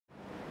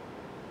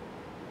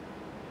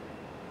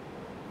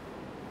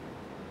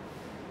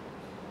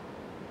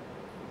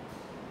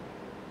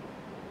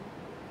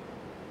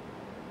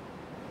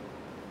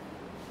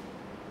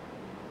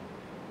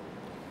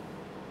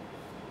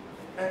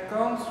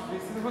Accounts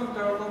receivable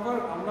turnover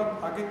আমরা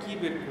আগে কি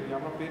বের করি?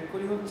 আমরা বের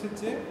করি হচ্ছে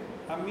যে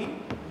আমি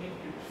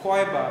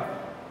কয়বার,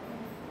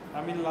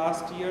 আমি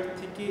লাস্ট ইয়ার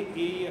থেকে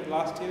এই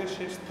লাস্ট ইয়ারের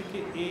শেষ থেকে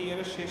এই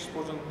ইয়ারের শেষ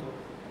পর্যন্ত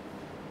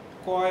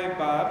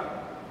কয়বার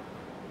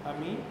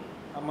আমি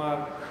আমার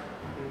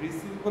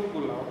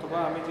রিসিভেবলগুলো অথবা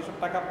আমি যেসব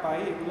টাকা পাই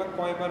এগুলো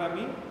কয়বার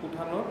আমি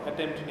উঠানোর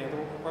অ্যাটেম্প্ট নিই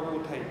অথবা কয়বার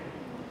উঠাই,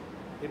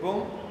 এবং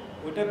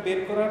ওইটা বের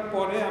করার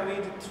পরে আমি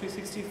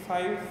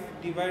 365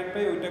 ডিভাইড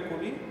বাই ওইটা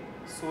করি,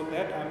 সো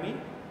দ্যাট আমি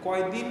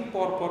কয়দিন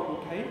পর পর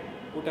উঠাই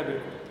ওটা বের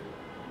করতে।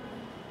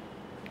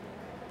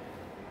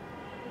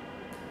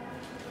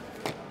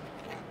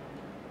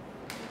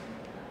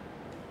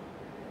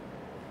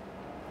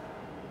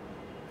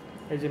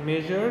 এই যে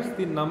measures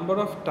the number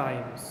of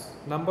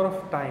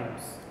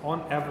times on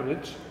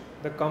average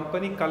the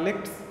company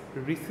collects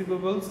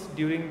receivables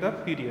during the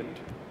period.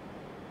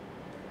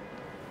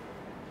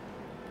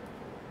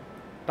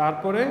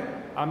 তারপরে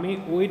আমি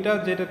ওইটা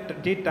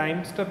যে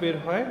টাইমসটা বের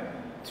হয়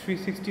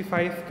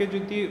 365কে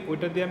যদি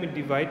ওইটা দিয়ে আমি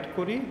ডিভাইড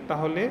করি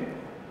তাহলে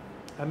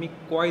আমি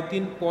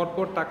কয়দিন পর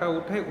পর টাকা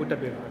উঠাই ওটা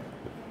বের হয়।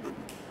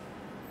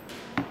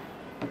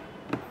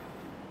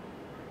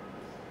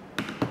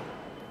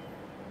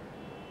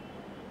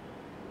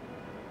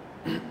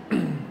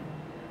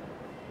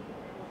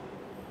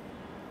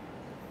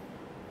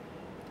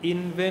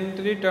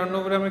 ইনভেন্টরি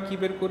টার্নওভারে আমরা কি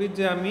বের করি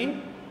যে আমি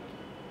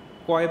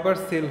কয়বার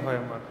সেল হয়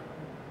আমার,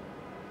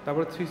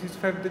 তারপর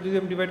 365 দিয়ে যদি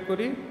আমি ডিভাইড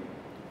করি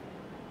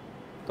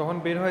তখন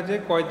বের হয় যে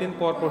কয়দিন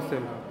পর পর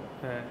সেল হয়।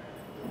 হ্যাঁ,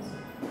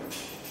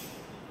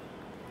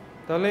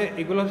 তাহলে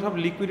এগুলো সব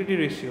লিকুইডিটি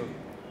রেশিও,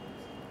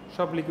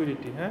 সব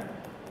লিকুইডিটি। হ্যাঁ,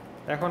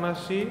 এখন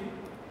আসি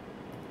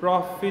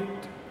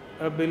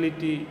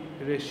profitability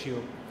ratio.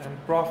 And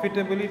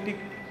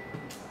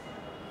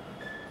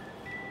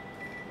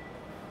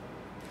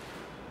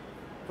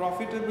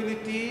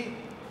profitability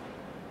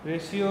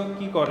ratio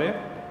কি করে?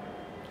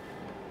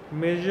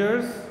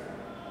 measures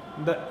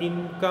the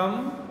income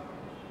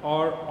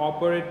or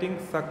operating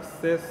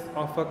success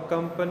of a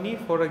company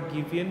for a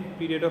given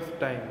period of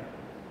time,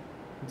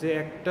 যে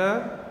একটা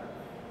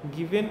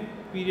গিভেন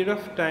পিরিয়ড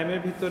অফ টাইমের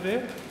ভিতরে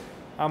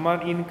আমার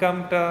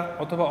ইনকামটা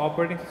অথবা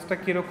অপারেটিং সাকসেসটা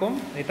কীরকম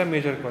এটা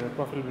মেজার করে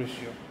প্রফিট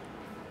রেশিও।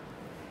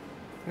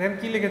 এখানে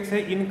কী লিখেছে?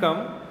 Income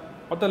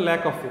or the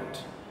lack of it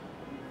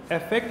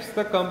affects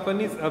the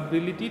company's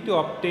ability to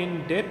obtain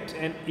debt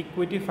and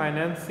equity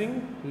financing,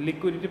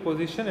 liquidity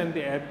position and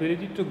the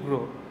ability to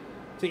grow.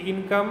 যে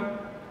ইনকাম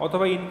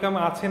অথবা ইনকাম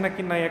আছে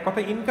নাকি নাই, এক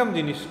কথা ইনকাম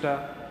জিনিসটা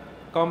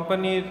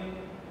কোম্পানির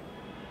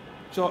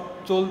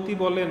চলতি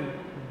বলেন,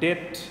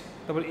 ডেট,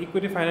 তারপরে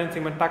ইকুইটি ফাইন্যান্সিং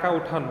মানে টাকা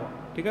উঠানো,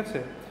 ঠিক আছে,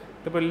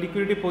 তারপরে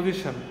লিকুইডিটি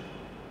পজিশন,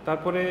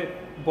 তারপরে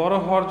বড়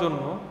হওয়ার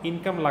জন্য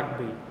ইনকাম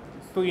লাগবেই।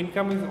 তো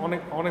ইনকাম ইজ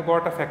অনেক বড়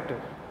একটা ফ্যাক্টর।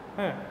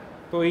 হ্যাঁ,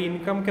 তো এই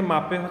ইনকামকে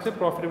মাপে হচ্ছে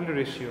প্রফিটেবিলিটি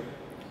রেশিও।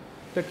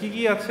 তো কী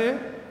কী আছে?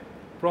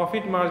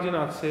 প্রফিট মার্জিন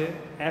আছে,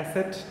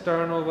 অ্যাসেট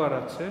টার্নওভার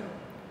আছে,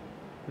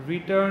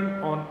 রিটার্ন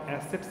অন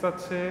অ্যাসেটস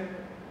আছে,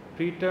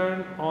 return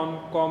on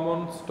common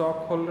stock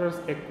holders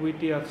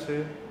equity আছে,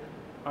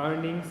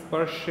 আর্নিংস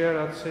পার শেয়ার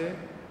আছে,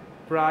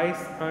 প্রাইস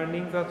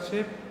আর্নিংস আছে,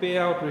 পে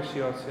আউট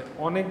রেশিও আছে।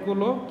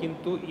 অনেকগুলো,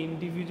 কিন্তু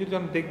ইন্ডিভিজুয়াল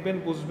যখন দেখবেন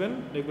বুঝবেন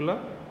এগুলো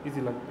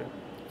ইজি লাগবে।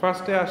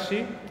 ফার্স্টে আসি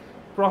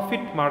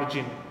profit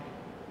margin.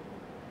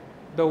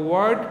 The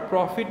word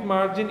profit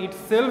margin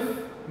itself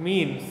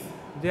means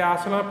যে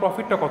আসলে আমার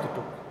প্রফিটটা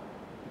কতটুকু,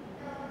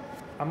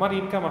 আমার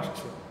ইনকাম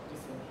আসছে,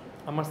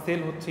 আমার সেল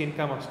হচ্ছে,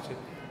 ইনকাম আসছে,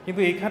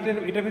 কিন্তু এইখানে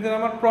এটার ভিতরে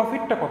আমার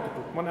প্রফিটটা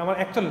কতটুকু, মানে আমার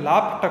অ্যাকচুয়াল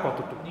লাভটা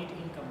কতটুকু।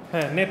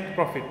 হ্যাঁ, নেট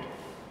প্রফিট।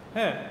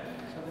 হ্যাঁ,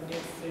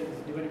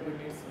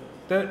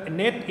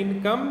 net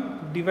income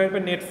divide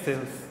by net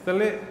sales.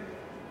 তাহলে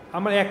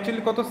আমার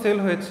অ্যাকচুয়ালি কত সেল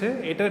হয়েছে,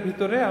 এটার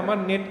ভিতরে আমার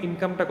নেট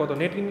ইনকামটা কত।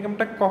 নেট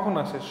ইনকামটা কখন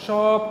আসে?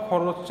 সব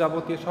খরচ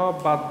যাবতীয় সব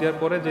বাদ দেওয়ার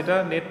পরে যেটা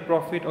নেট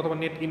প্রফিট অথবা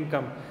নেট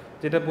ইনকাম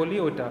যেটা বলি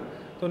ওইটা।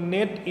 তো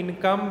net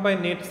income by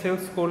net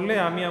sales করলে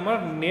আমি আমার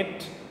নেট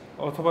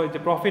অথবা যে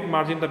প্রফিট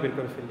মার্জিনটা বের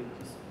করে ফেলি।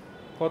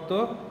 কত?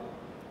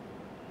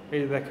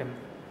 এই দেখেন,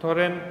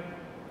 ধরেন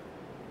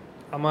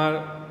আমার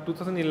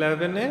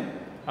 2011-এ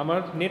আমার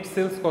নেট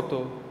সেলস কত?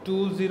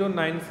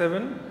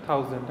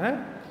 2097,000। হ্যাঁ,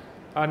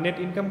 আর নেট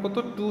ইনকাম কত?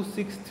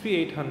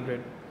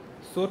 263,800।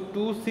 সো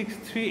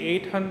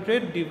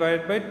 263,800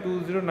 ডিভাইড বাই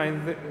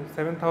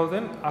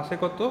 2097,000 আসে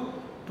কত?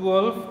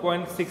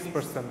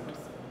 12.6%।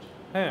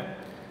 হ্যাঁ,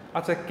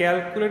 আচ্ছা,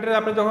 ক্যালকুলেটারে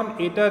আপনি যখন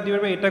এটা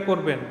ডিভাইড বাই এটা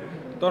করবেন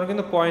তখন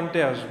কিন্তু পয়েন্টে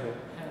আসবে,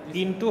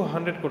 ইনটু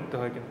 100 করতে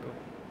হয় কিন্তু,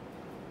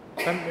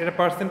 কারণ এটা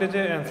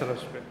পার্সেন্টেজে অ্যান্সার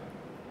আসবে।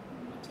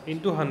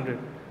 ইনটু 100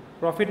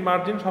 প্রফিট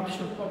মার্জিন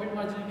সবসময়। প্রফিট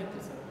মার্জিনের ক্ষেত্রে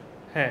স্যার,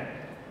 হ্যাঁ,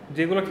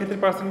 যেগুলো ক্ষেত্রে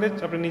পার্সেন্টেজ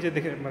আপনি নিজে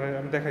দেখে, মানে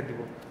আমি দেখাই দিব।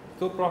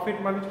 তো প্রফিট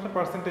মার্জিন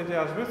পার্সেন্টেজে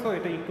আসবে, সো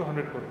এটা ইনটু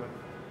 100 করবেন।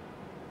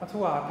 আচ্ছা,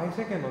 ও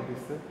 28-এ কেন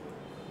দিচ্ছে?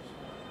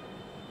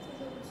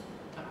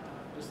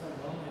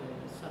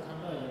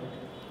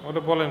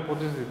 ওটা বলেন,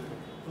 25 দিতে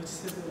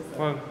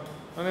বলেন,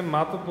 মানে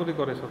মাতো পুরি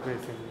করে সব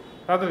পেয়েছি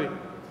তাড়াতাড়ি।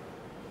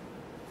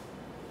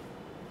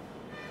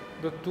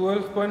 তো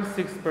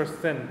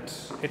 12.6%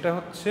 এটা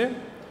হচ্ছে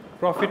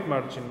প্রফিট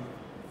মার্জিন।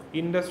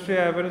 ইন্ডাস্ট্রি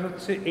অ্যাভারেজ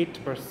হচ্ছে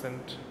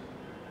 8%।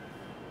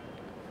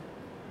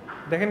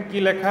 দেখেন কি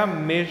লেখা,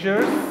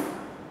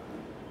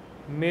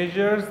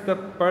 measures the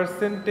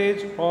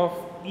percentage of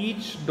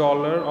each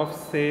dollar of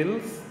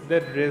sales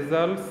that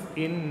results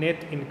in net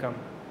income.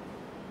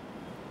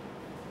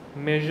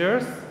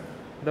 Measures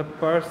the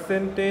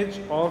percentage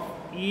of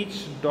each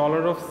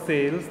dollar of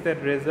sales that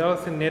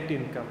results in net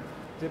income.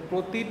 যে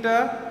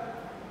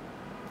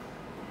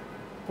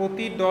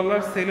প্রতি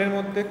ডলার সেলের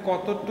মধ্যে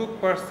কতটুক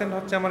percent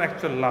হচ্ছে আমার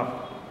অ্যাকচুয়াল লাভ।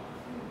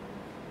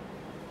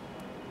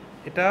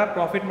 এটা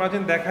প্রফিট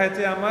মার্জিন দেখায়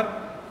যে আমার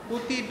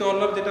প্রতি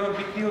ডলার যেটা আমার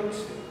বিক্রি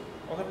হচ্ছে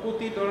অর্থাৎ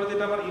প্রতি ডলার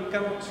যেটা আমার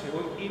ইনকাম হচ্ছে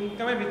ওই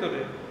ইনকামের ভিতরে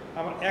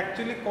আমার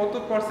অ্যাকচুয়ালি কত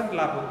পার্সেন্ট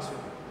লাভ হচ্ছে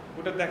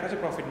ওটা দেখাচ্ছে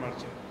প্রফিট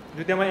মার্জিন।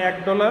 যদি আমার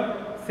 $1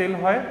 সেল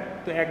হয়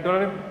তো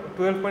 $1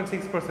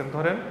 12.6%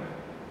 ধরেন,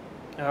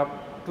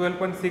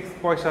 12.6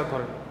 পয়সা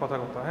ধরেন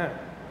কথা হ্যাঁ,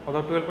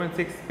 অথবা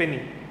 12.6 পেনি,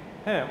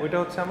 হ্যাঁ, ওইটা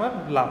হচ্ছে আমার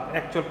লাভ,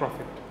 অ্যাকচুয়াল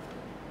প্রফিট।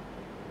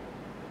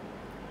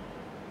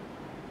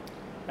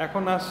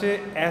 এখন আসে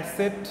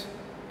অ্যাসেট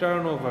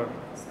টার্নওভার।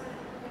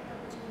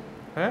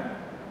 হ্যাঁ,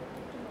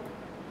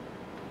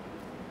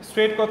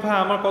 স্ট্রেট কথা,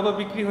 আমার কত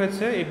বিক্রি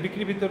হয়েছে, এই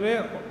বিক্রির ভিতরে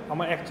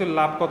আমার অ্যাকচুয়াল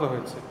লাভ কত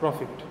হয়েছে,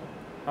 প্রফিট,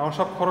 আমার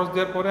সব খরচ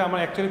দেওয়ার পরে আমার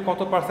অ্যাকচুয়ালি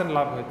কত পার্সেন্ট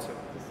লাভ হয়েছে,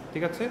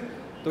 ঠিক আছে।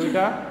 তো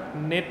এটা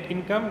net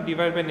income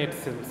divide by net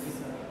sales,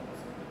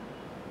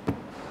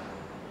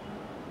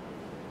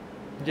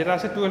 যেটা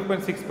আছে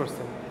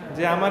 12.6%।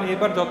 যে আমার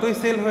এবার যতই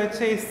সেল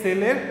হয়েছে এই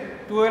সেলের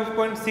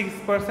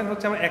 12.6%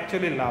 হচ্ছে আমার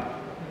অ্যাকচুয়ালি লাভ।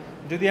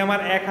 যদি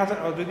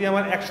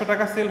আমার 100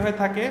 টাকা সেল হয়ে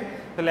থাকে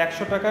তাহলে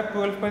 100 টাকা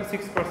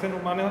 12.6%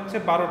 মানে হচ্ছে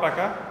 12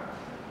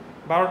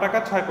 টাকা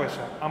 6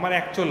 পয়সা আমার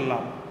অ্যাকচুয়াল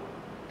লাভ,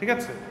 ঠিক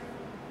আছে।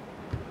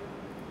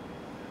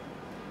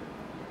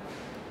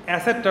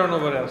 অ্যাসেট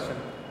টার্নওভারে আসেন।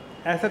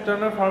 অ্যাসেট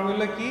টার্নওভার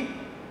ফর্মুলা কি,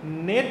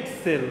 net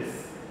sales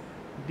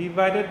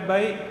divided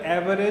by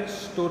average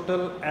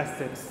total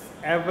assets.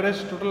 Average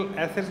total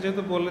assets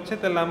যেহেতু বলেছে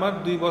তাহলে আমার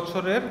 2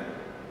 বছরের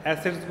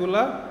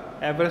অ্যাসেটসগুলা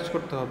অ্যাভারেজ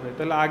করতে হবে।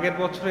 তাহলে আগের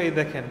বছরে এই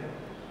দেখেন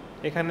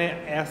এখানে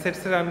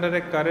অ্যাসেটসের আন্ডারে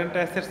কারেন্ট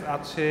অ্যাসেটস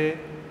আছে,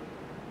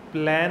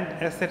 প্ল্যান্ড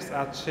অ্যাসেটস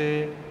আছে,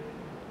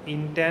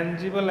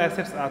 ইনট্যাঞ্জিবল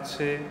অ্যাসেটস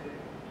আছে।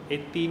 এই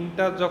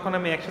তিনটা যখন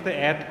আমি একসাথে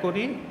অ্যাড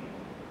করি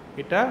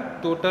এটা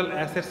টোটাল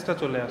অ্যাসেটসটা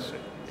চলে আসে,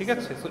 ঠিক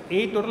আছে। সো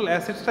এই টোটাল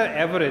অ্যাসেটসটা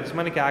অ্যাভারেজ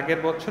মানে কি আগের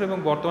বছর এবং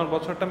বর্তমান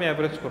বছরটা আমি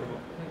অ্যাভারেজ করব।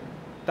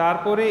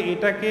 তারপরে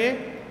এটাকে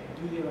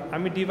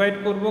আমি ডিভাইড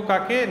করব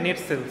কাকে, নেট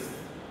সেলস।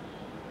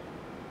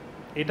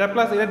 এটা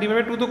প্লাস এটা ডিভাইড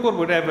বাই 2 তো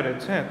করবো, এটা অ্যাভারেজ,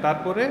 হ্যাঁ।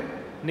 তারপরে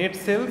নেট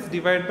সেলস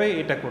ডিভাইড বাই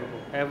এটা করব,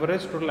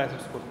 অ্যাভারেজ টোটাল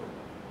অ্যাসেটস করব।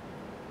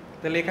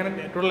 তাহলে এখানে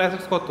টোটাল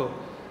অ্যাসেটস কত,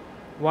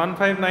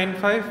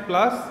 1595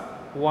 plus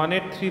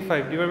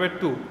 1835 divide by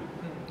 2,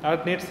 R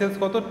net sales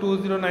কত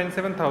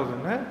 2097,000,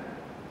 হ্যাঁ।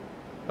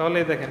 তাহলে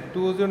দেখেন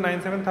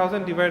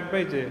 2097,000 ডিভাইড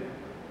বাই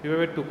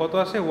 2 কত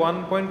আসে,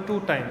 1.2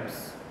 টাইমস।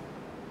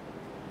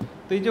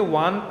 তো এই যে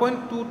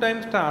 1.2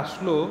 টাইমসটা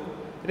আসলো,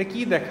 এটা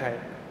কি দেখায়,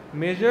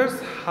 measures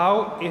how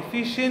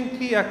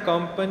efficiently a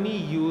company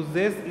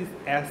uses its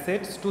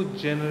assets to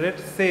generate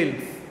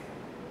sales।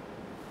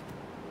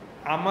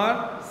 আমার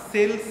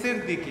সেলসের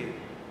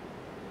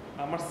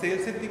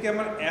দিকে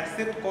আমার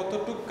অ্যাসেট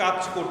কতটুকু কাজ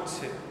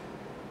করছে,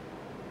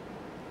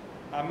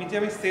 আমি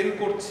সেল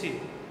করছি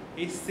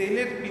এই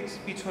সেলের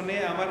পিছনে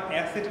আমার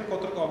অ্যাসেটের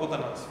কতটুকু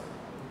অবদান আছে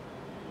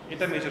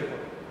এটা মেজার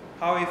করে।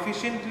 How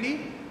efficiently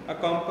a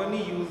company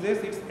uses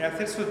it's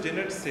assets to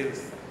generate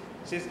sales,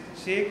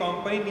 say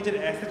company নিজের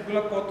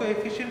অ্যাসেটগুলো কত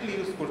এফিশিয়েন্টলি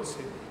ইউজ করছে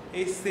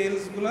এই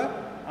সেলসগুলো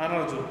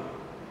আনার জন্য।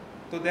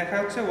 তো দেখা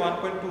যাচ্ছে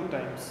 1.2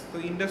 টাইমস, তো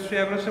ইন্ডাস্ট্রি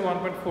অ্যাভারেজে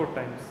 1.4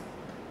 টাইমস,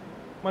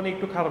 মানে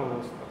একটু খারাপ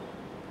অবস্থা।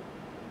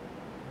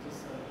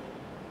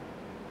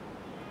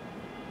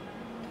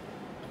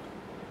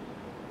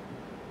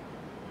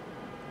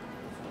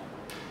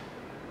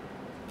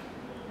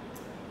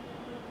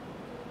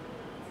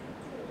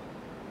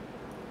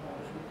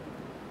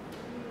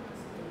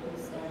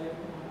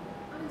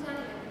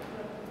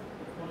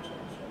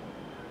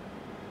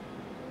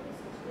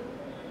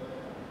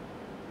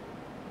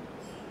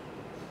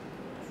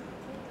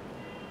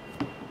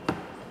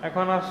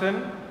 এখন আসেন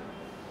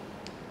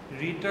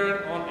রিটার্ন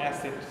অন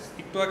অ্যাসেটস।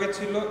 একটু আগে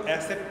ছিল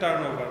অ্যাসেট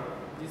টার্নওভার,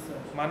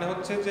 মানে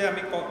হচ্ছে যে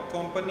আমি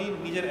কোম্পানি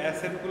নিজের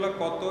অ্যাসেটগুলো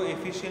কত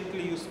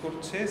এফিশিয়েন্টলি ইউজ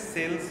করছে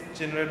সেলস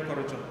জেনারেট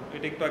করার জন্য,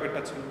 এটা একটু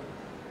আগেরটা ছিল।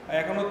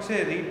 এখন হচ্ছে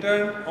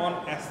রিটার্ন অন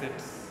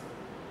অ্যাসেটস,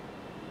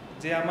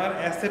 যে আমার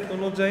অ্যাসেট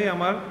অনুযায়ী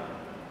আমার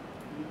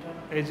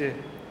এই যে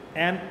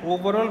an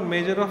overall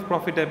measure of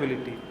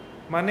profitability,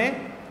 মানে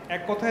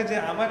এক কথায় যে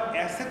আমার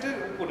অ্যাসেটের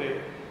উপরে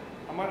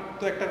আমার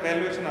তো একটা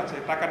ভ্যালুয়েশন আছে,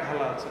 টাকা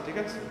ঢালা আছে, ঠিক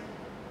আছে।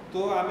 তো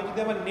আমি যদি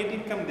আমার নেট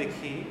ইনকাম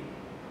দেখি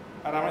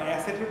আর আমার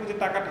অ্যাসেটের উপর যে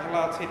টাকা ঢালা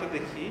আছে এটা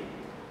দেখি,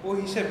 ওই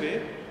হিসেবে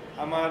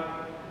আমার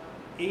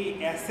এই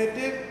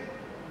অ্যাসেটের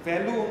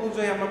ভ্যালু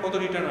অনুযায়ী আমার কত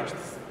রিটার্ন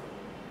আসতেছে।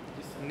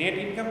 নেট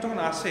ইনকাম যখন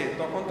আসে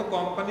তখন তো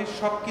কোম্পানির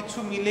সব কিছু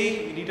মিলেই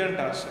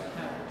রিটার্নটা আসে,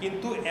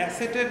 কিন্তু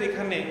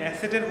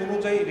অ্যাসেটের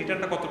অনুযায়ী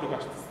রিটার্নটা কতটুকু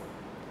আসতেছে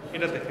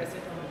এটা দেখে,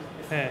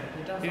 হ্যাঁ,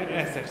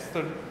 অ্যাসেটস। তো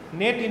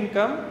net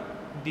income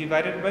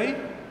divided by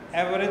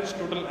average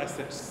total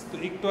assets. তো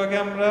একটু আগে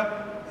আমরা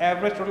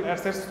অ্যাভারেজ টোটাল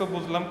অ্যাসেটস তো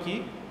বুঝলাম কি,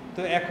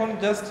 তো এখন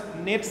জাস্ট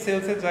নেট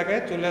সেলসের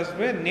জায়গায় চলে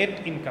আসবে নেট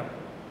ইনকাম।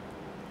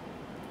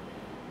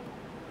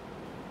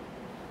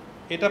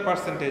 এটা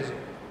percentage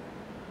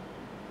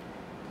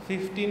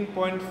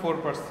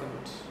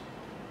 15.4%।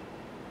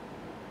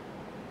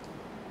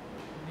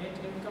 Net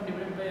income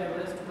divided by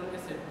average total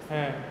asset.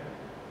 হ্যাঁ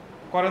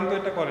করেন তো,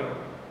 এটা করেন,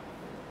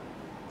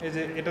 এই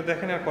যে এটা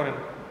দেখেন আর করেন।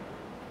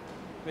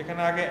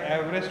 এখানে আগে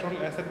অ্যাভারেজ টোটাল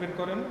অ্যাসেট বের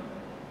করেন,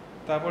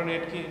 তারপর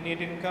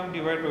নেট ইনকাম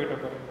ডিভাইড বাই এটা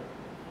করেন।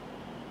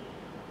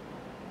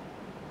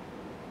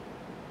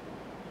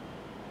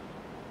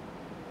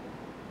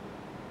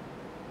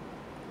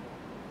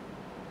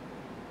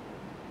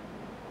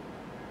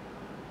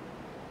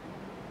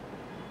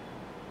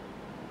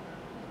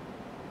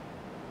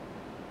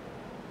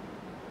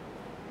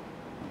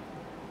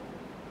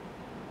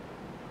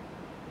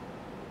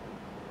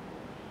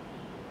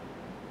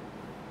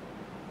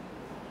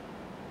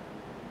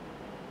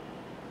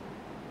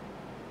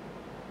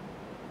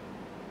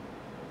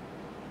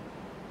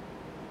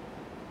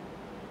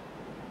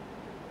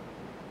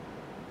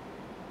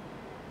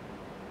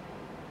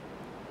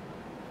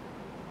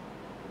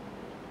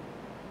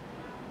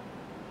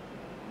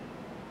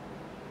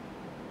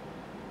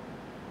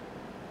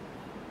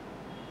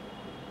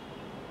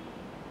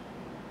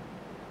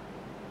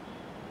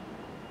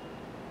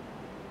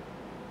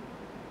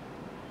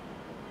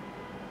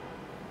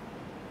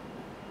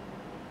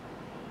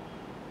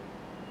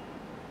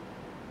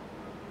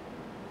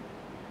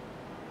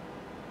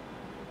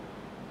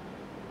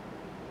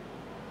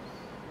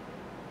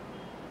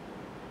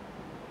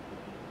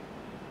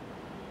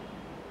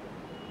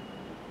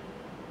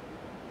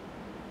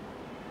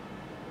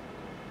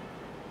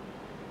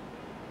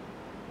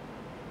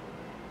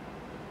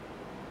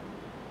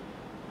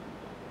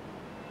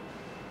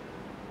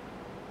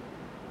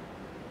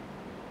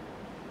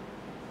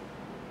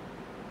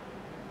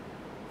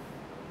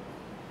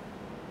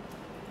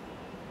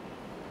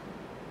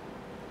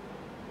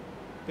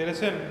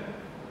 পেরেছেন?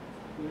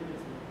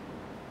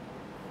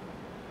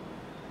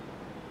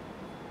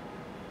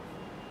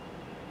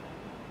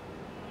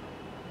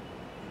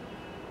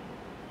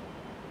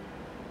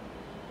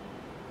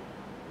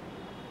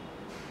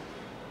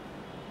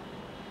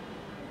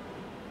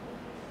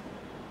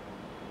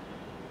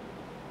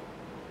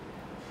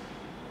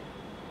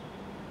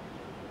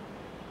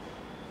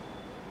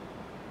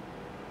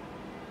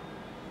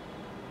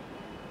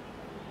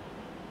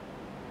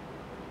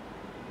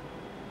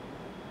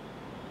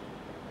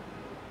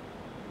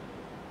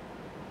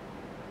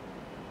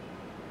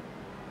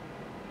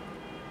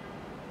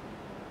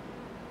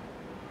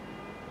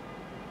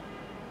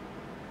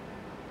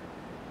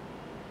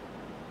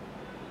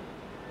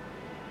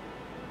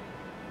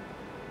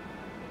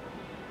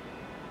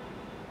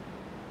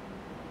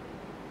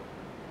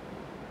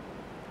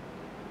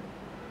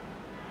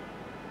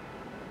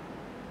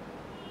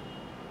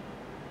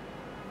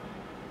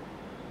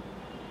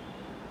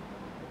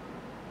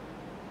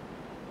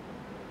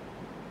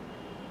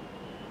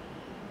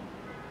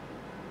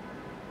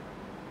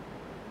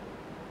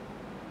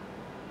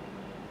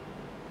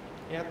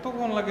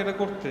 এতক্ষণ লাগে এটা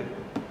করতে?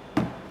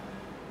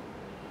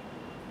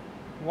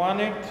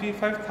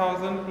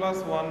 1835,000 প্লাস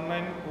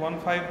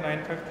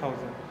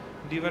 1595,000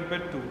 ডিভাইড বাই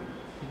 2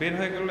 বের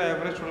হয়ে গেল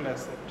অ্যাভারেজ টোটাল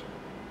অ্যাসেট।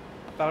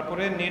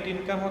 তারপরে নেট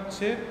ইনকাম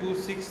হচ্ছে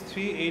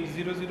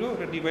 263,800,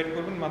 এটা ডিভাইড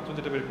করবেন মাত্র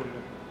যেটা বের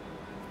করলেন।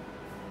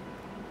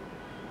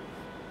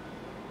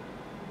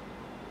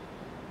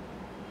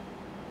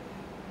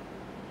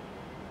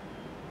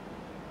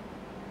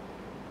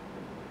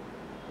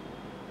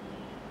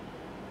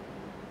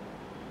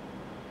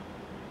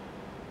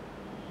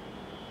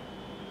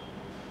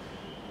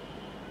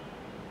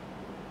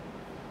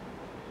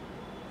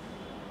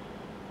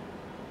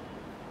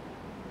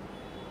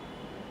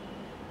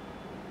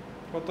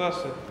 কত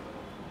আছে?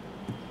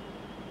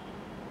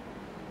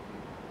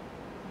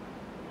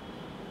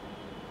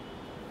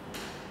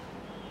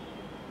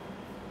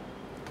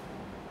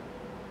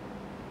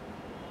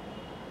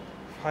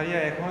 ভাইয়া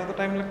এখন এত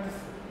টাইম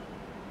লাগতেছে?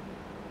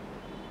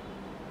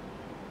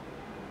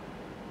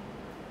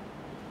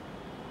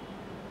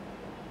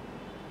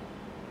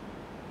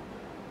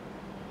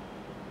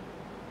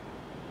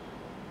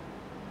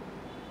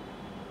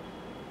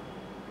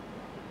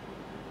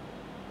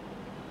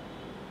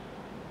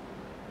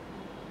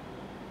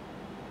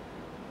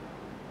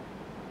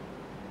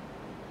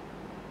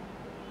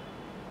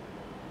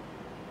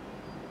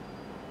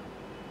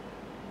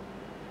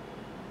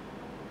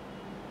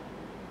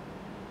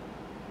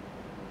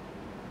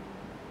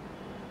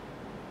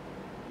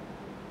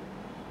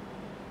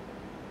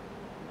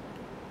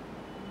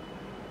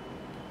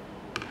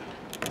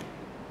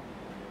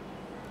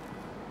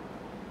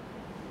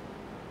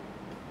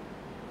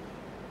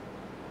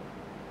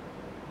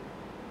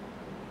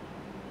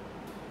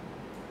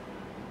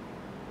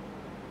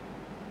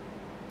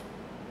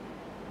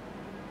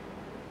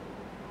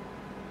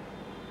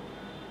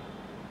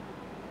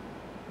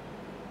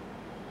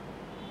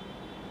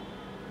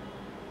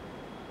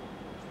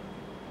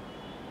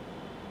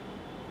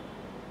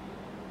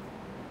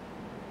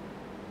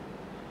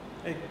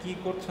 এই কি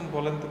করছেন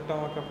বলেন তো একটু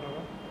আমাকে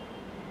আপনারা?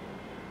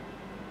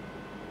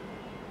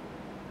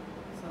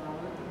 স্যার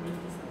আমাদের তো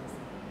মিলতেছে না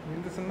স্যার।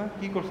 মিলতেছেন না?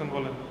 কি করছেন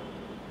বলেন?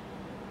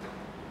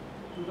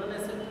 Total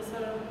asset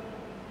sir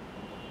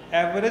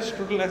average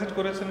total asset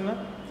করেছেন না?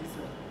 জি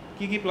স্যার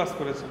কি কি প্লাস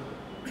করেছেন?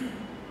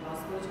 প্লাস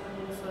করেছিলাম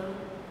হলো স্যার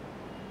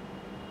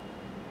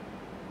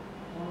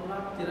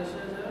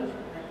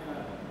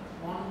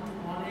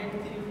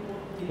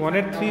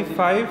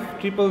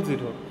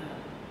 1,83,500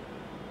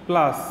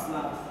 প্লাস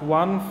প্লাস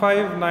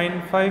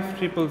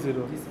 1,595,000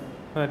 জি স্যার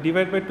হ্যাঁ,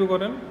 ডিভাইড বাই 2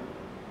 করেন।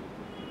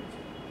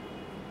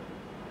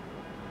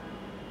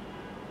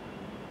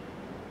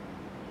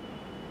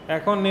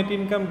 এখন নেট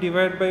ইনকাম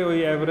ডিভাইড বাই ওই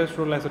অ্যাভারেজ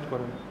টোটাল অ্যাসেট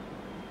করেন।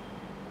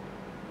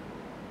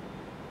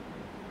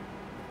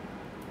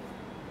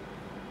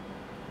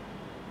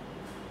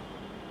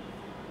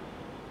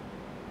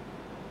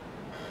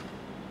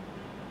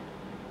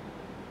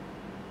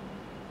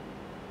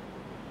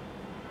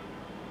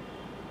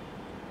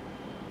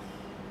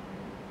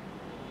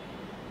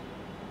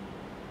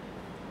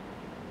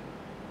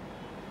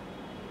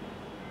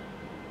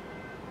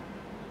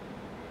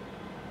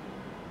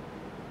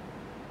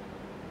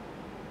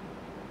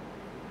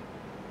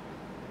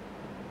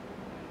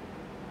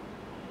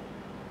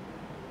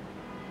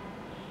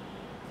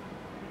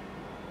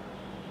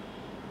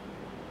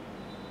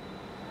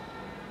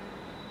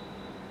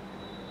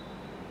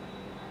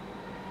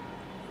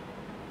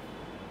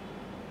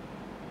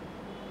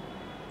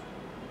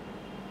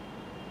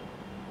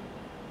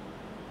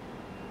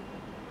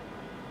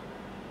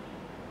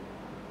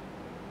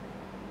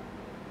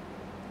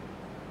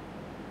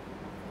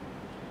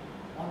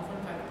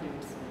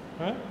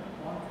 হ্যাঁ,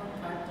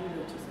 1.53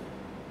 হচ্ছে স্যার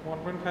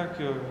 1.5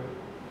 কি হবে?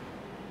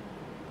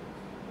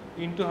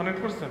 ইন্টু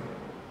 100%,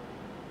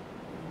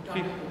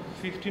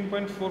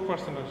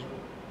 15.4% আসবে,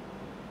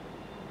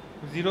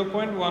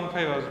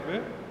 0.15 আসবে,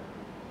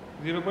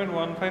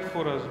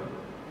 0.154 আসবে।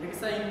 এটা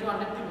স্যার ইনটু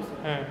 100 দিব স্যার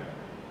হ্যাঁ,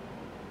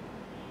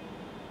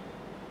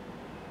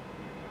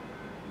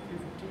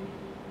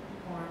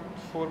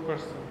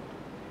 4%।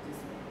 জি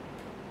স্যার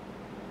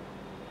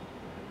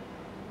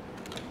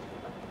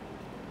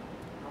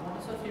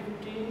আমারটা স্যার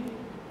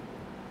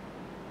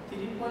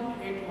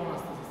 3.81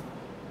 আসতেছে স্যার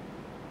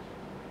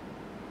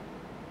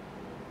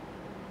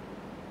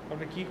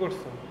আপনি কি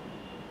করছেন?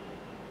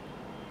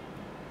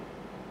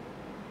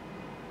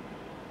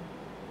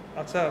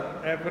 আচ্ছা,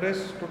 অ্যাভারেজ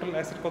টোটাল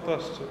অ্যাসেট কত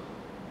আসছে?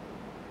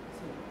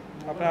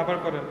 আপনি আবার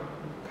করেন,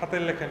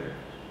 খাতায় লেখেন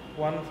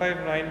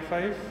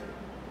 1,595,000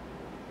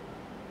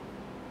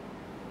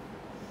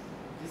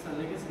 জি স্যার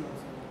লিখেছিলাম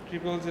স্যার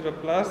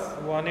প্লাস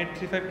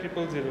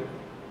 1,835,000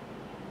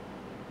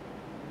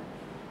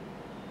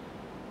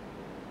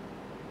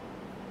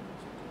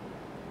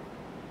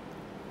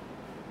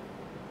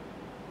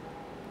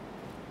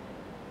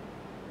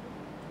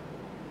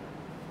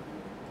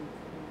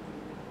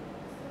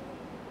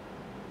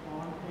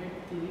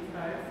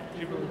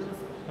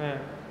 হ্যাঁ,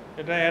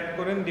 এটা অ্যাড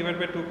করেন, ডিভাইড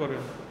বাই 2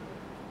 করেন,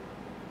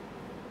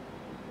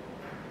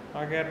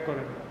 আগে অ্যাড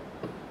করেন।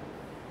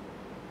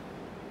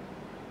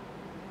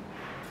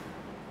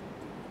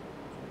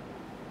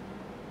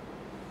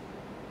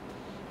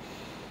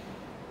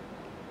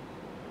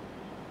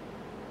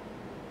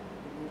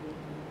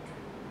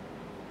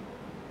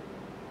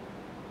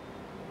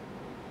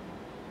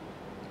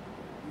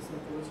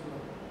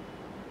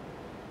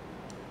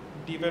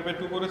 ডিভাইড বাই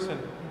 2 করেছেন,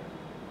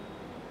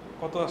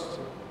 কত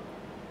আসছে?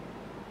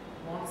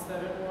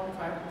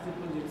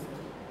 1715000 স্যার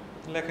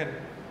লেখেন।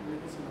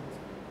 লিখেছিলাম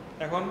স্যার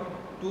এখন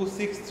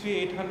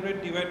 263,800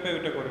 ডিভাইড বাই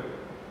ওইটা করেন,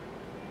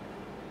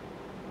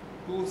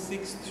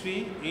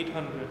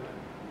 263,800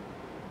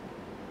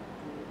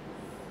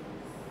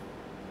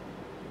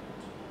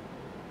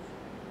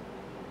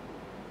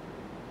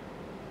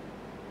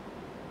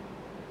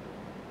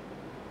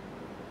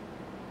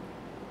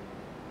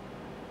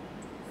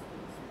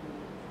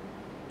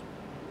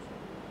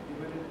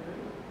 ডিভাইডেড বাই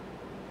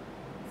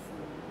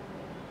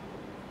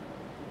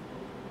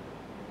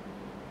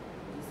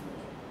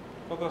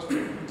কত আসছে?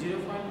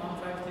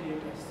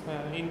 0.153 আসছে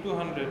হ্যাঁ, ইন্টু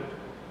 100,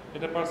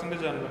 এটা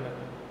পার্সেন্টেজ আনবেন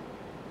এখন।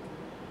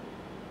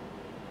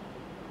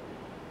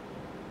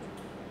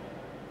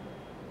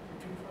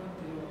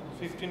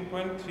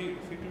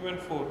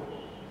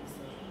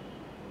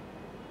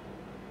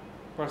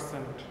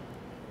 15.4%।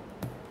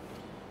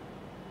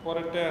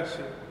 পরেরটা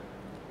আসে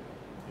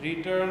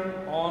return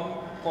on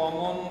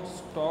common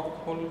stock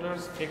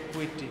holders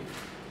equity.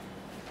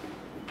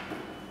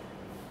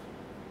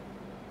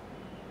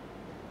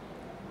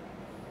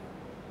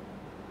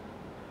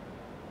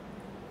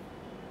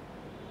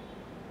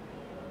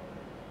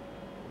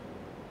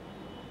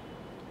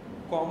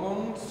 Common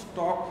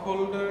stock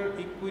holder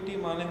equity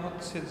মানে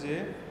হচ্ছে যে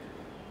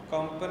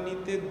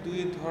কোম্পানিতে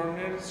দুই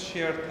ধরনের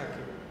শেয়ার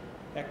থাকে,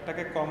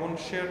 একটাকে কমন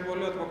শেয়ার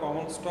বলে অথবা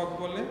কমন স্টক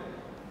বলে,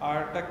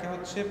 আরটাকে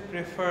হচ্ছে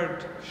প্রেফার্ড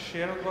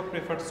শেয়ার অথবা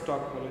প্রেফার্ড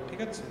স্টক বলে।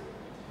 ঠিক আছে,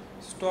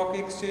 স্টক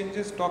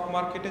এক্সচেঞ্জে, স্টক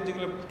মার্কেটে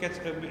যেগুলো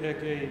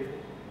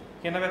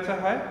কেনা বেচা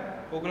হয়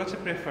ওগুলো হচ্ছে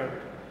প্রেফার্ড,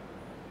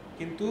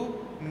 কিন্তু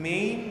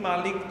মেইন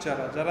মালিক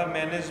যারা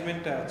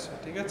ম্যানেজমেন্টে আছে,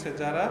 ঠিক আছে,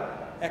 যারা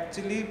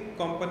অ্যাকচুয়ালি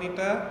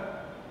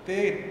কোম্পানিটাতে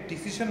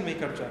ডিসিশন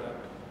মেকার যারা,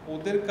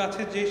 ওদের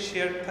কাছে যে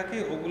শেয়ার থাকে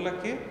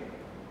ওগুলাকে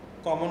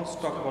কমন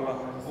স্টক বলা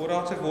হয়। ওরা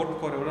হচ্ছে ভোট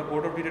করে, ওরা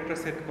বোর্ড অফ ডিরেক্টর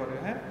সেট করে,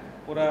 হ্যাঁ,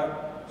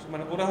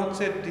 ওরা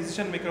হচ্ছে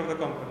decision maker of the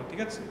company,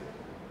 ঠিক আছে।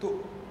 তো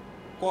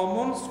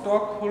কমন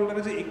স্টক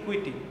হোল্ডারের যে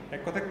ইকুইটি,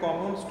 এক কথায়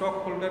কমন স্টক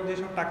হোল্ডার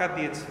যেসব টাকা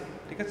দিয়েছে,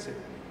 ঠিক আছে,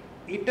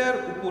 এটার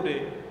উপরে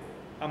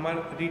আমার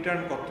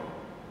রিটার্ন কত।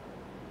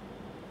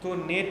 তো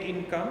net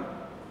income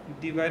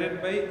divided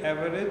by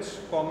average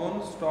common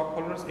stock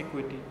holders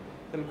equity,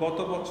 তাহলে গত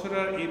বছর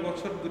আর এই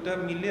বছর দুটা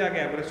মিলে আগে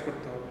অ্যাভারেজ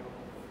করতে হবে।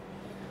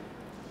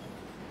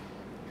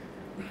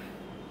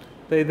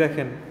 তাই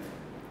দেখেন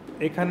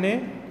এখানে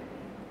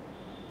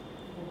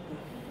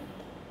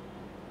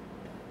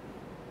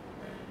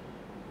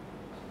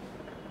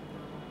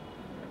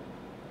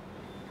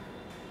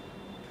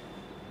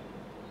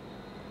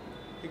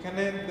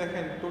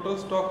দেখেন টোটাল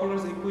স্টক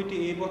হোল্ডার্স ইকুইটি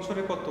এই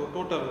বছরে কত,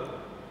 টোটাল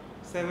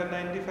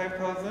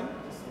 795,000,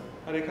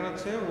 আর এখানে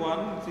হচ্ছে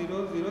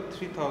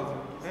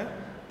 1,003,000, হ্যাঁ।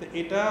 তো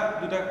এটা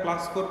দুটা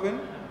প্লাস করবেন,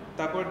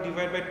 তারপর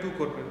ডিভাইড বাই 2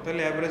 করবেন,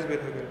 তাহলে অ্যাভারেজ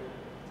বের হবে।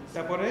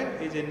 তারপরে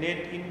এই যে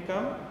নেট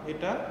ইনকাম,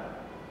 এটা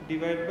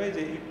ডিভাইড বাই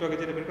যে একটু আগে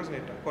যেটা বের করছেন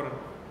এটা করেন।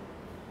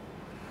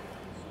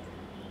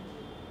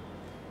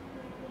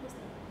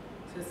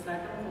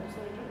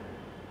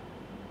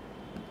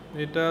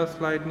 এটা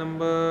স্লাইড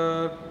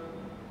নাম্বার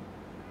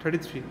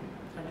 33।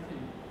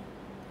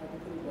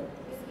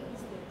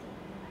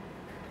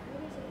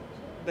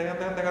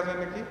 দেখা যায়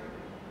নাকি?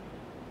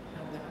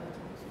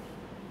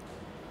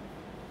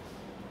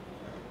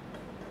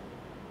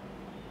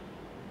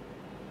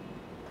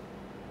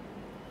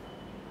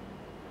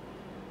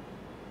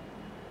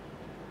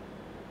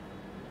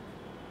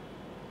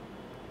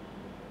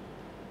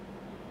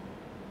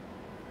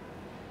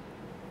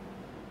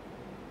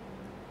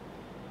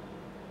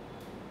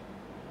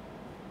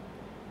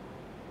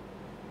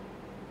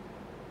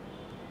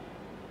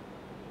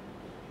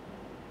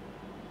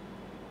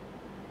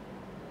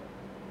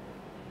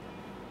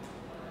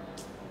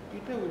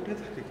 এটা উঠে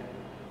থাকে কেন?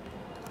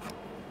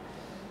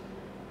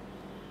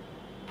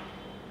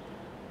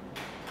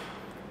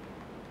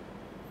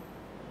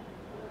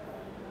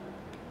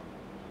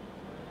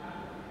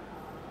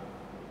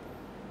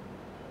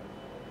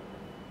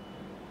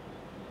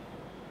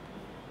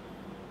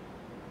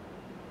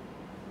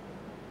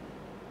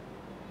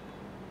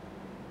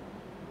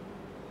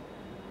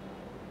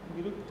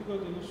 বিরক্তিকর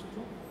জিনিস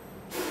তো।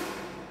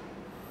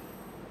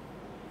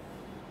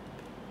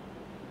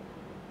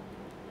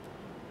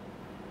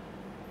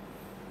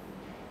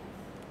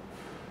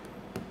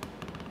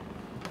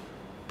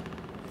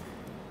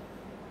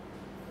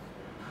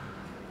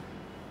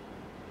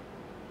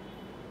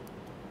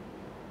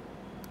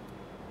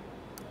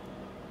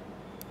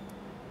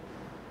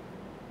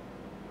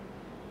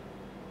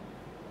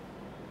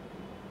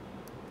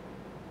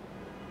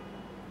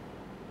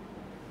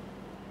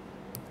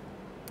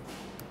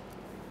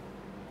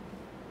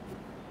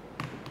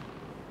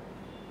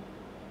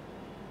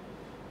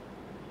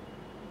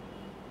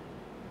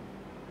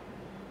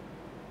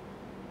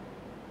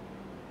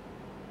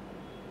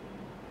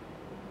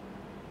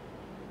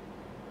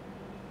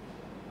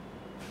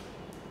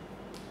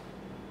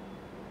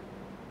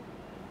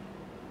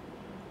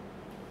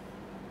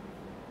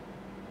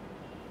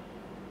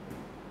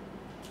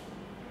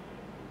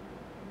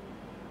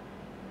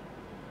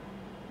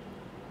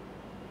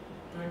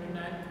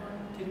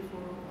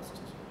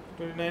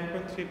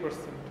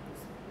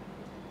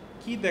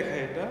 কি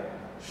দেখায় এটা?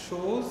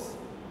 shows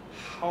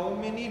how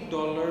many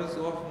dollars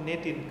of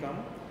net income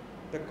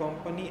the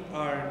company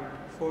earned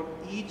for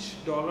each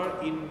dollar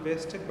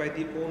invested by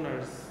the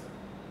owners.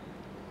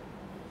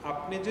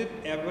 আপনি যে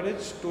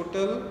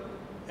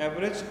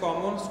average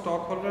common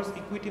stock holders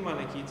equity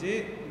মানে কি, যে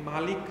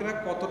মালিকরা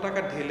কত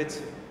টাকা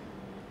ঢেলেছে,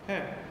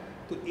 হ্যাঁ।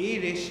 তো এই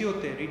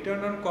রেশিওতে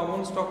return on common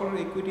stock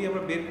holder equity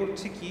আমরা বের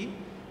করছি কি,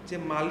 যে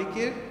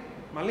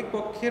মালিক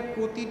পক্ষের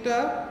প্রতিটা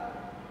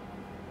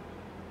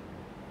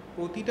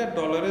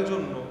ডলারের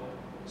জন্য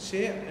সে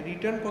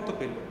রিটার্ন কত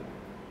পেল,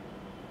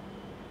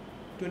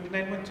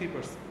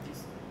 29.3%।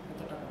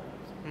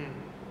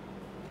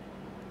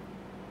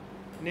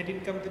 নেট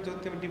ইনকাম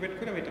যদি আমি ডিভাইড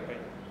করি আমি এটা পাই।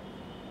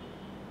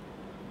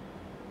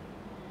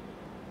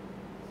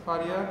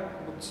 ফারিয়া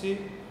বুঝছি,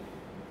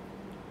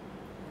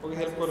 ওকে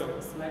হেল্প করেন।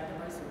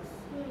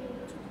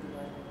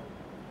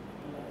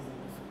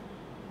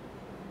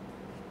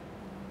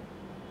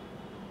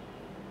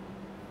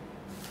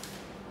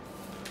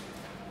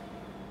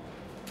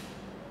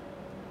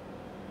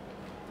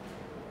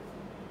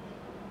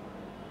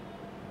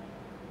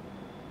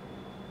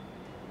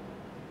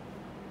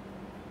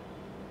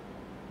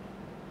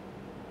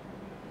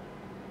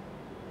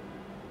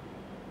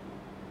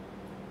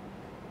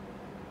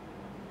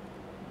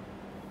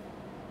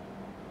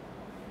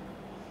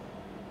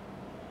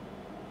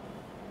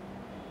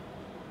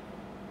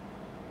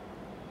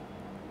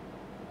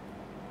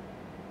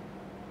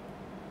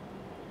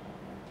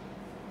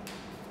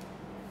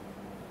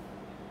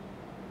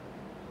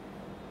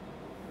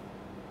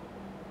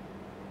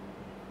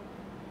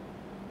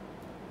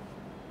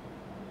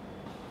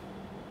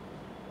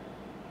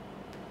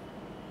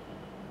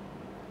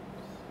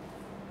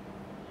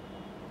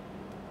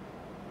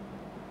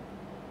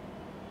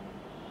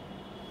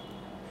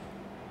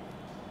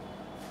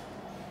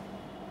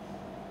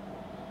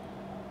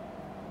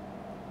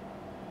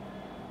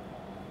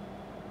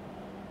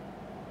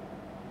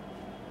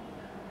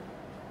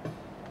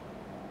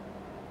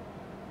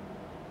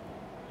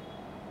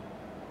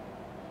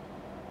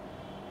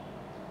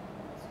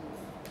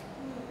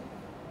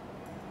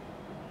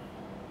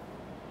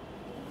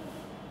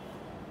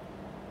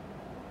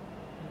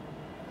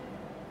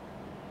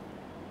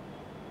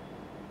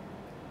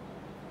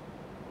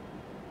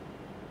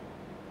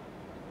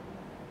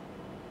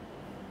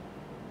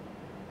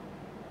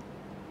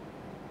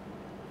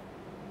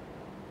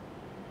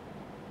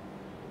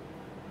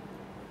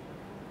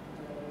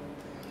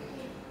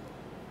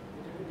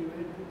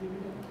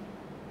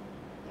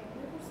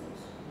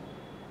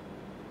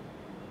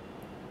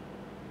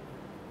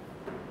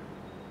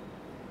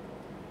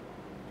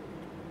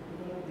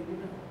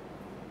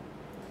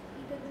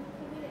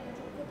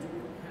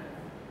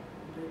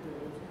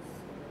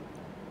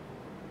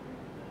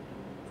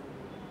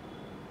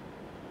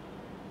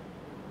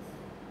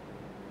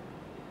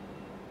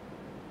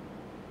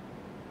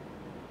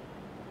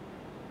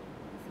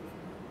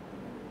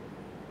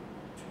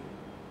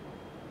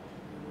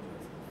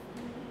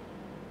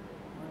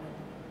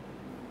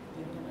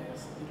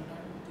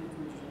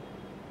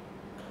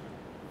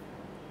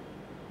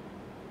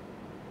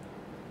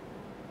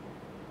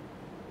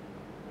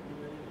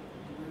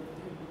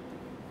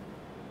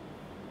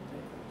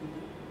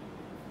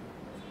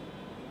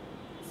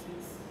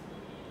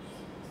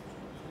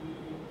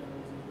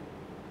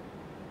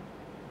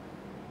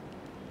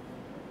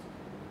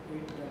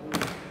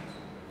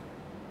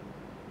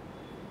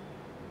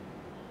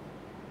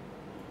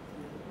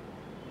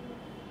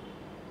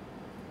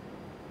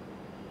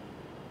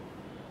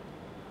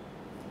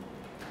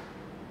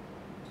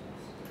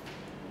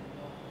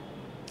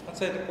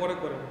 আচ্ছা এটা পরে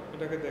করেন,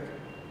 এটাকে দেখেন।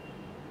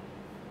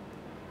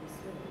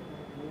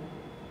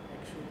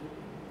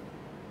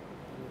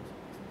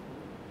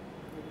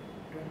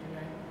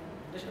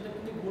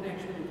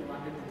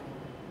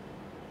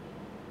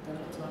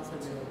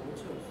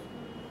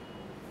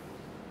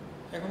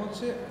 এখন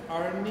হচ্ছে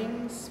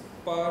আর্নিংস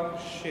পার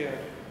শেয়ার,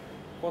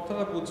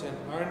 কথাটা বুঝছেন?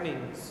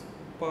 আর্নিংস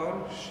পার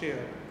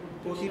শেয়ার,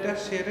 প্রতিটা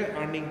শেয়ারের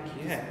আর্নিং কি?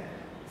 হ্যাঁ,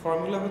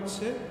 ফর্মুলা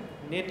হচ্ছে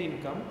net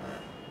income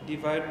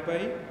divide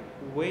by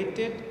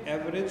weighted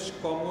average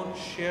common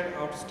share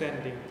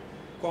outstanding.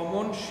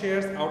 Common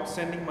share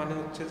outstanding মানে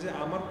হচ্ছে যে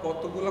আমার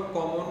কতগুলো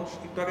কমন,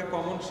 একটু আগে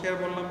কমন শেয়ার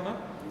বললাম না,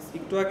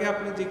 একটু আগে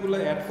আপনি যেগুলো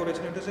অ্যাড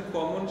করেছেন এটা হচ্ছে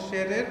কমন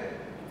শেয়ারের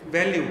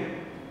ভ্যালিউ,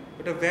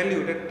 এটা ভ্যালিউ,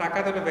 এটা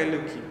টাকাতে একটা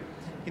ভ্যালিউ কি,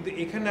 কিন্তু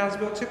এখানে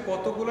আসবে হচ্ছে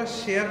কতগুলো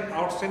শেয়ার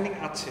আউটস্ট্যান্ডিং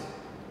আছে,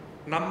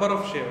 নাম্বার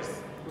অফ শেয়ারস,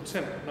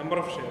 বুঝছেন? Number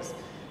of shares.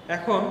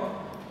 এখন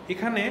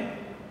এখানে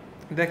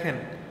দেখেন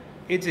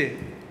এই যে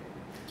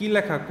কি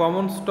লেখা,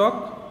 কমন স্টক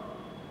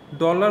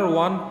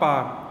 $1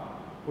 পার,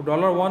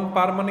 $1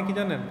 পার মানে কি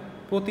জানেন?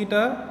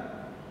 প্রতিটা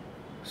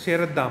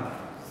শেয়ারের দাম,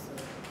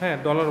 হ্যাঁ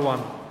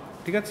 $1,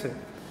 ঠিক আছে?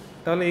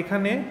 তাহলে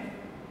এখানে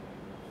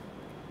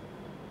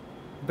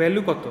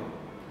ভ্যালু কত?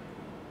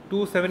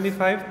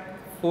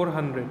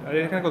 275,400, আর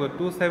এখানে কত?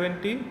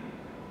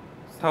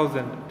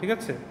 270,000, ঠিক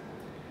আছে?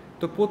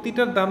 তো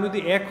প্রতিটার দাম যদি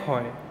 1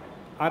 হয়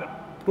আর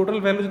টোটাল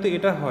ভ্যালু যদি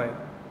এটা হয়,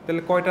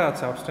 তাহলে কয়টা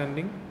আছে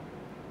আউটস্ট্যান্ডিং?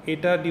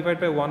 এটা ডিভাইড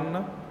বাই 1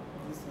 না?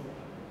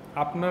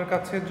 আপনার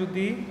কাছে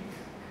যদি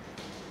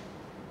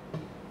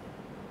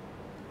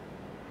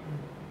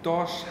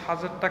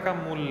 10,000 টাকা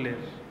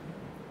মূল্যের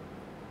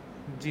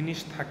জিনিস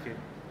থাকে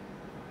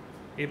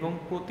এবং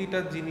প্রতিটা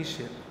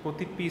জিনিসের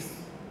প্রতি পিস,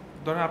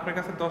 ধরেন আপনার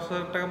কাছে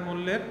 10,000 টাকা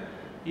মূল্যের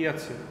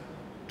আছে,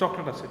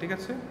 চকলেট আছে, ঠিক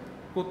আছে?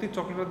 প্রতি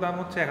চকলেটের দাম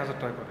হচ্ছে 1,000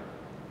 টাকা করে,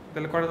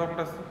 তাহলে কয়টা চকলেট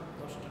আছে?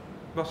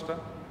 10টা।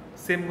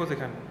 সেম গোজ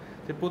এখানে,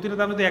 যে প্রতিটা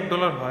দাম যদি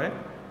 $1 হয়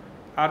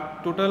আর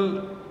টোটাল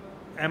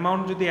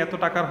অ্যামাউন্ট যদি এত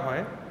টাকার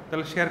হয়,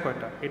 তাহলে শেয়ার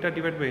কয়টা? এটা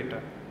ডিভাইড বাই এটা,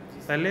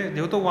 তাহলে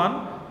যেহেতু 1,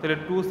 তাহলে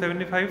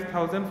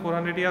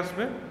 275,400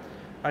 আসবে,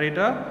 আর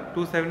এটা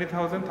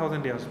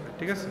 270,000 আসবে,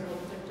 ঠিক আছে?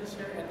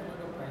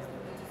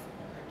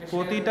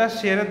 প্রতিটা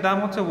শেয়ারের দাম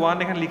হচ্ছে 1,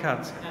 এখানে লেখা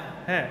আছে,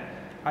 হ্যাঁ।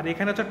 আর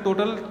এখানে হচ্ছে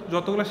টোটাল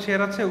যতগুলো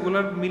শেয়ার আছে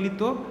ওগুলোর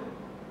মিলিত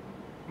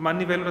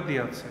মানি ভ্যালুটা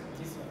দিয়ে আছে,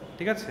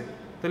 ঠিক আছে?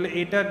 তাহলে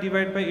এটা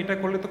ডিভাইড বাই এটা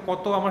করলে তো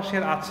কত আমার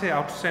শেয়ার আছে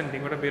আউটস্ট্যান্ডিং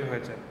ওটা বের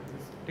হয়ে যায়,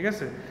 ঠিক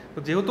আছে? তো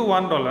যেহেতু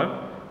 $1,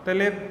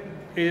 তাহলে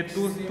এই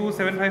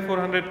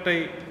 275,400টাই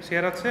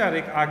শেয়ার আছে, আর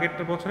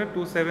আগেরটা বছরে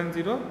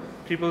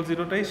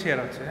 270,000টাই শেয়ার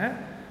আছে, হ্যাঁ।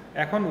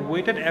 এখন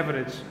ওয়েটেড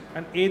অ্যাভারেজ,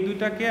 অ্যান্ড এই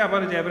দুইটাকে আবার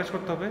যে অ্যাভারেজ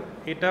করতে হবে,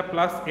 এটা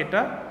প্লাস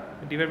এটা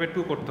ডিভাইড বাই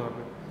 2 করতে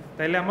হবে,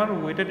 তাইলে আমার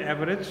weighted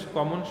average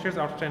common share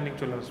outstanding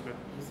চলে আসবে।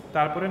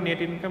 তারপরে নেট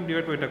ইনকাম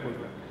ডিভাইড বাই এটা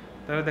করবে,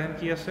 তাহলে দেখেন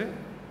কি আসে,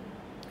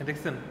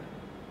 দেখছেন?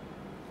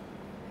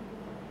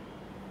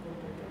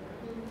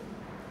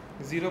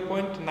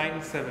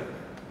 0.97।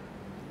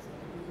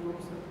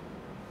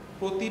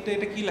 প্রতিটা,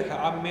 এটা কি লেখা?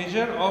 আ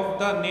measure of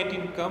the net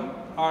income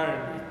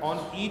earn on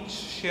each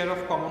share of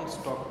common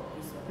stock.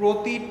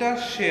 প্রতিটা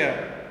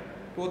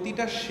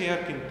শেয়ার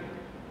কিন্তু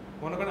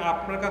মনে করেন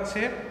আপনার কাছে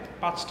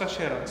 5টা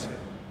শেয়ার আছে,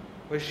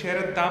 ওই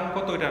শেয়ারের দাম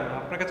কত এটা না,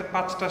 আপনার কাছে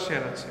 5টা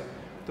শেয়ার আছে,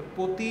 তো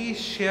প্রতি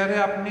শেয়ারে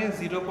আপনি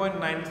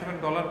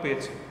 $0.97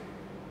 পেয়েছেন,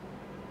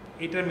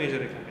 এটার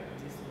মেজার এখানে,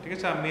 ঠিক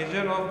আছে? আ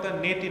measure of the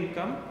net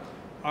income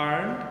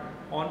earn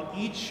on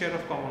each share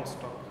of common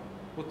stock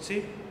হচ্ছে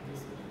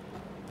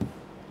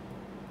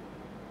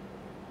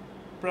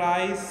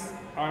price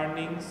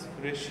earnings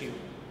ratio.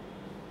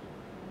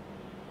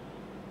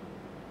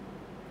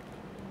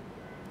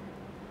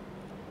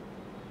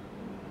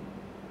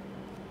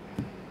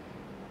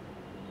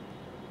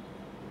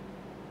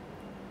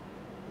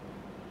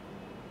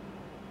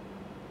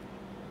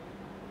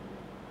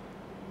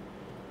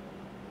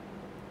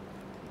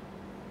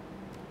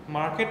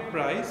 Market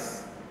price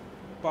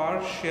per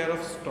share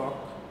of stock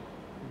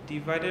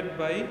divided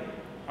by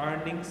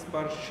earnings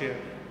per share.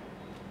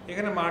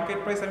 এখানে মার্কেট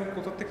প্রাইস আমি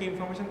কোথা থেকে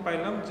ইনফরমেশন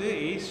পাইলাম যে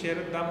এই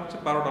শেয়ারের দাম হচ্ছে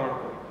 $12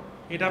 করে,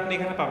 এটা আপনি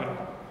এখানে পাবেন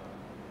না,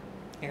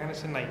 এখানে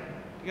সে নাই,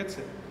 ঠিক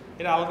আছে?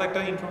 এটা আলাদা একটা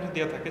ইনফরমেশন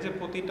দেওয়া থাকে যে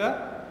প্রতিটা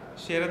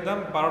শেয়ারের দাম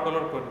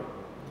 $12 করে।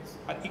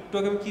 আর একটু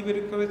আগে আমি কী বের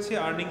করেছি?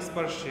 আর্নিংস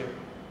পার শেয়ার।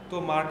 তো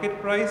market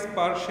price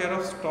per share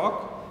of stock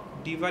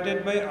divided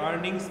by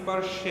earnings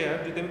per share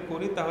যদি আমি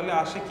করি, তাহলে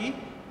আসে কি?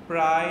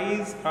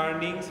 Price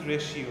earnings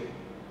ratio.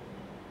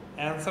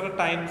 অ্যান্সারটা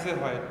টাইমসে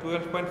হয়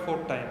 12.4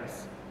 টাইমস।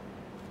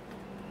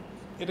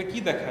 এটা কি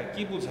দেখায়,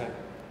 কি বোঝায়?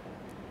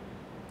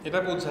 এটা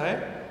বোঝায়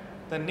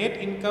the net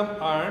income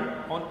earn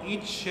on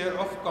each share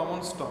of common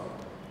stock,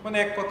 মানে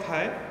এক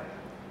কথায়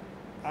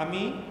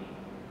আমি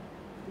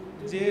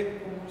যে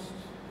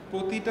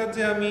প্রতিটা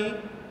যে আমি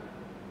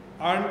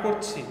আর্ন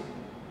করছি,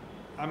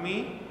 আমি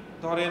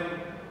ধরেন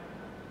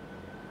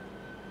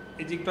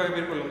এই যে একটু আগে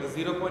বের করলাম যে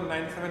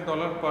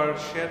 $0.97 পার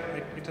শেয়ার,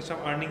 এটা হচ্ছে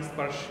আর্নিংস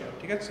পার শেয়ার,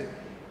 ঠিক আছে?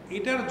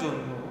 এটার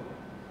জন্য,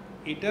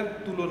 এটার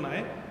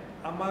তুলনায়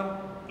আমার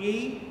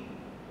এই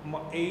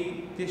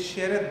যে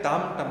শেয়ারের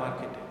দামটা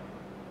মার্কেটে,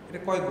 এটা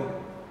কয় গুণ?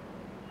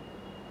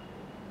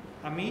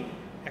 আমি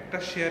একটা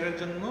শেয়ারের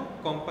জন্য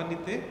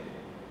কোম্পানিতে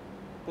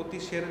প্রতি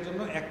শেয়ারের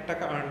জন্য 1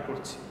 টাকা আর্ন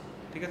করছি,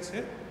 ঠিক আছে?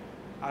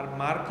 আর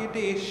মার্কেটে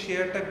এই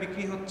শেয়ারটা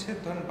বিক্রি হচ্ছে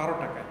ধরেন 12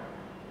 টাকায়,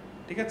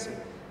 ঠিক আছে?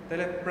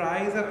 তাহলে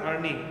প্রাইস আর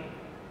আর্নিং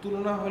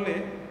তুলনা হলে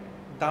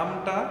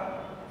দামটা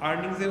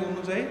আর্নিংসের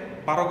অনুযায়ী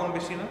 12 গুণ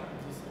বেশি না?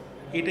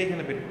 এটাই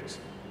এখানে বের করছে।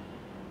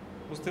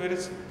 বুঝতে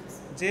পেরেছি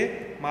যে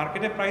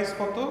মার্কেটে প্রাইস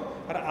কত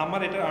আর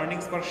আমার এটার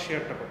আর্নিংস পার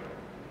শেয়ারটা কত।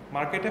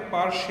 মার্কেটে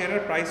পার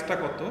শেয়ারের প্রাইসটা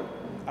কত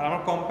আর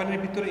আমার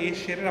কোম্পানির ভিতরে এই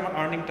শেয়ারের আমার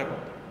আর্নিংটা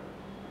কত।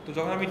 তো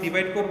যখন আমি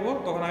ডিভাইড করব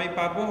তখন আমি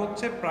পাবো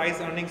হচ্ছে প্রাইস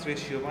আর্নিংস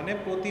রেশিও, মানে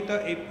প্রতিটা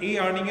এই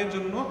আর্নিংয়ের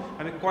জন্য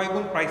আমি কয়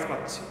গুণ প্রাইস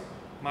পাচ্ছি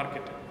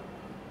মার্কেটে।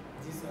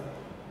 জি sir.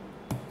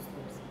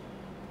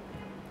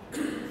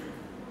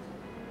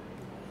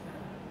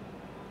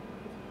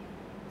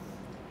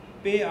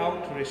 Pay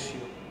out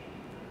ratio,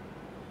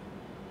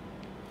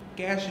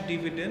 cash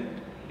dividend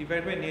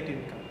divide by net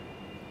income.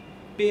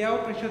 Pay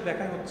out ratio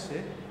দেখা হচ্ছে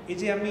এই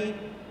যে আমি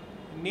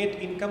নেট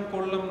ইনকাম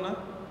করলাম না,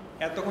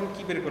 এতক্ষণ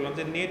কি বের করলাম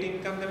যে নেট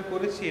ইনকাম যে আমি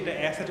করেছি এটা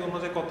অ্যাসেট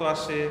অনুযায়ী কত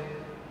আসে,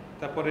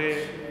 তারপরে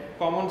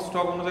কমন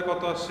স্টক অনুযায়ী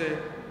কত আসে,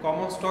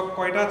 কমন স্টক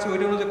কয়টা আছে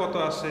ওইটা অনুযায়ী কত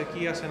আসে,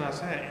 কি আসে না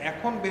আসে। হ্যাঁ,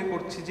 এখন বের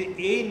করছি যে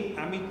এই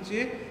আমি যে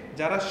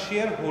যারা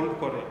শেয়ার হোল্ড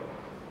করে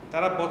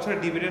তারা বছরে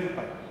ডিভিডেন্ড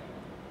পায়,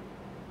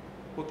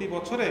 প্রতি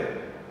বছরে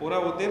ওরা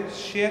ওদের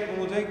শেয়ার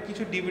অনুযায়ী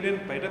কিছু ডিভিডেন্ড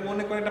পায়। এটা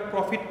মনে করেন একটা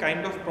প্রফিট,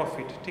 কাইন্ড অফ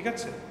প্রফিট, ঠিক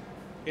আছে?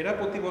 এরা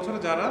প্রতি বছরে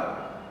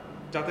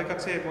যাদের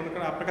কাছে মনে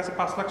করেন আপনার কাছে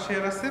 5 লাখ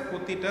শেয়ার আছে,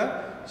 প্রতিটা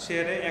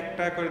শেয়ারে 1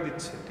 টাকা করে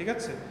দিচ্ছে, ঠিক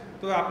আছে?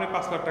 তো আপনি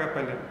 5 লাখ টাকা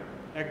পাইলেন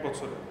 1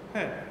 বছরে।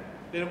 হ্যাঁ,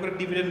 এরকম করে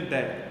ডিভিডেন্ড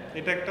দেয়।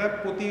 এটা একটা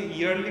প্রতি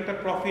ইয়ারলি একটা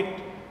প্রফিট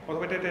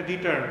অথবা এটা একটা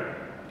রিটার্ন,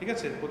 ঠিক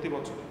আছে, প্রতি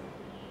বছরে।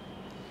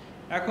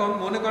 এখন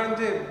মনে করেন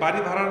যে বাড়ি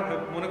ভাড়া,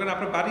 মনে করেন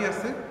আপনার বাড়ি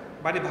আছে,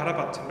 বাড়ি ভাড়া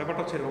পাচ্ছেন,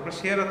 ব্যাপারটা হচ্ছে এরকম। আপনার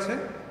শেয়ার আছে,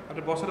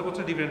 আপনি বছরে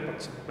বছরে ডিভিডেন্ড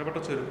পাচ্ছেন, ব্যাপারটা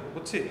হচ্ছে এরকম,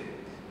 বুঝছি?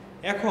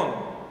 এখন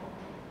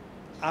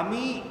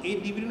আমি এই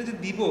ডিভিডেন্ড যে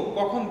দিব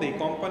কখন দেই,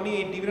 কোম্পানি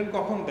এই ডিভিডেন্ড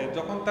কখন দেয়?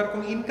 যখন তার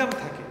কোনো ইনকাম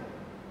থাকে।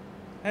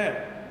 হ্যাঁ,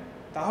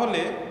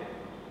 তাহলে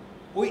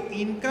ওই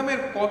ইনকামের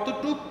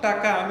কতটুক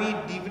টাকা আমি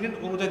ডিভিডেন্ড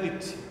অনুযায়ী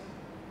দিচ্ছি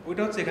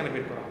ওইটা হচ্ছে এখানে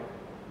বের করা হবে।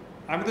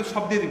 আমি তো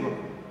সব দিয়ে দিব না,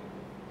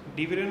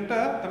 ডিভিডেন্ডটা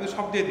আমি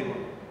সব দিয়ে দিব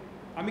না,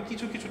 আমি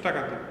কিছু কিছু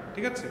টাকা দেব,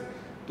 ঠিক আছে?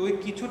 তো ওই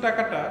কিছু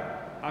টাকাটা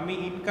আমি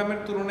ইনকামের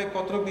তুলনায়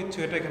কতটুকু দিচ্ছি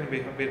এটা এখানে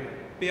বের হয়।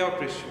 Pay out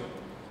ratio,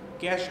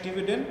 cash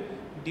dividend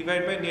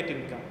divide by net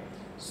income.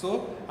 So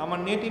আমার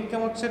নেট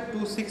ইনকাম হচ্ছে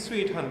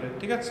 263,800,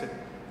 ঠিক আছে?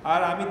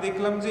 আর আমি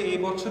দেখলাম যে এই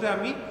বছরে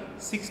আমি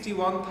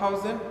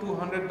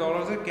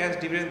 $61,200 ক্যাশ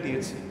ডিভিডেন্ড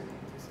দিয়েছি।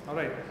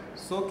 অলরাইট,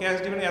 সো ক্যাশ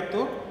ডিভিডেন্ড এত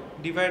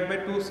ডিভাইড বাই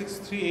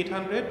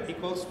 263,800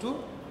 ইকুয়ালস টু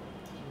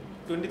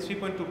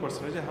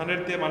 23.2%। যে 100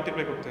 দিয়ে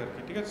মাল্টিপ্লাই করতে হয় আর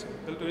কি, ঠিক আছে?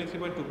 তাহলে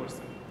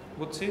 23.2%,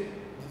 বুঝছি?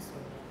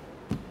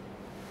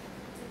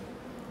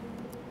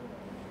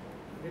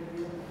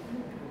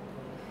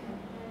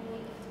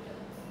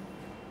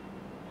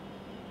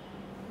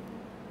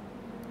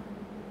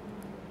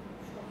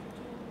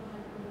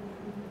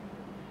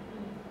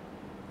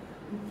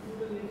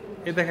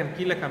 এ দেখেন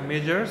কি লেখা,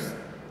 measures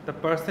the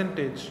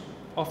percentage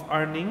of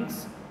earnings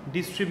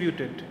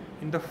distributed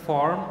in the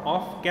form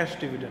of cash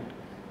dividend.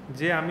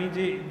 যে আমি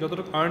যে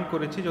যতটুকু আর্ন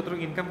করেছি,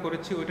 যতটুকু ইনকাম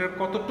করেছি ওইটার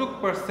কতটুক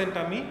পার্সেন্ট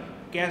আমি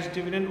ক্যাশ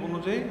ডিভিডেন্ড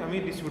অনুযায়ী আমি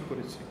ডিস্ট্রিবিউট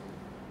করেছি।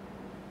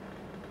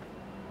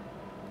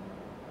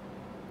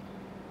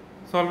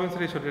 সলভেন্সি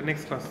রেশিও,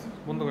 নেক্সট ক্লাস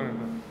বন্ধ করেন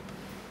না।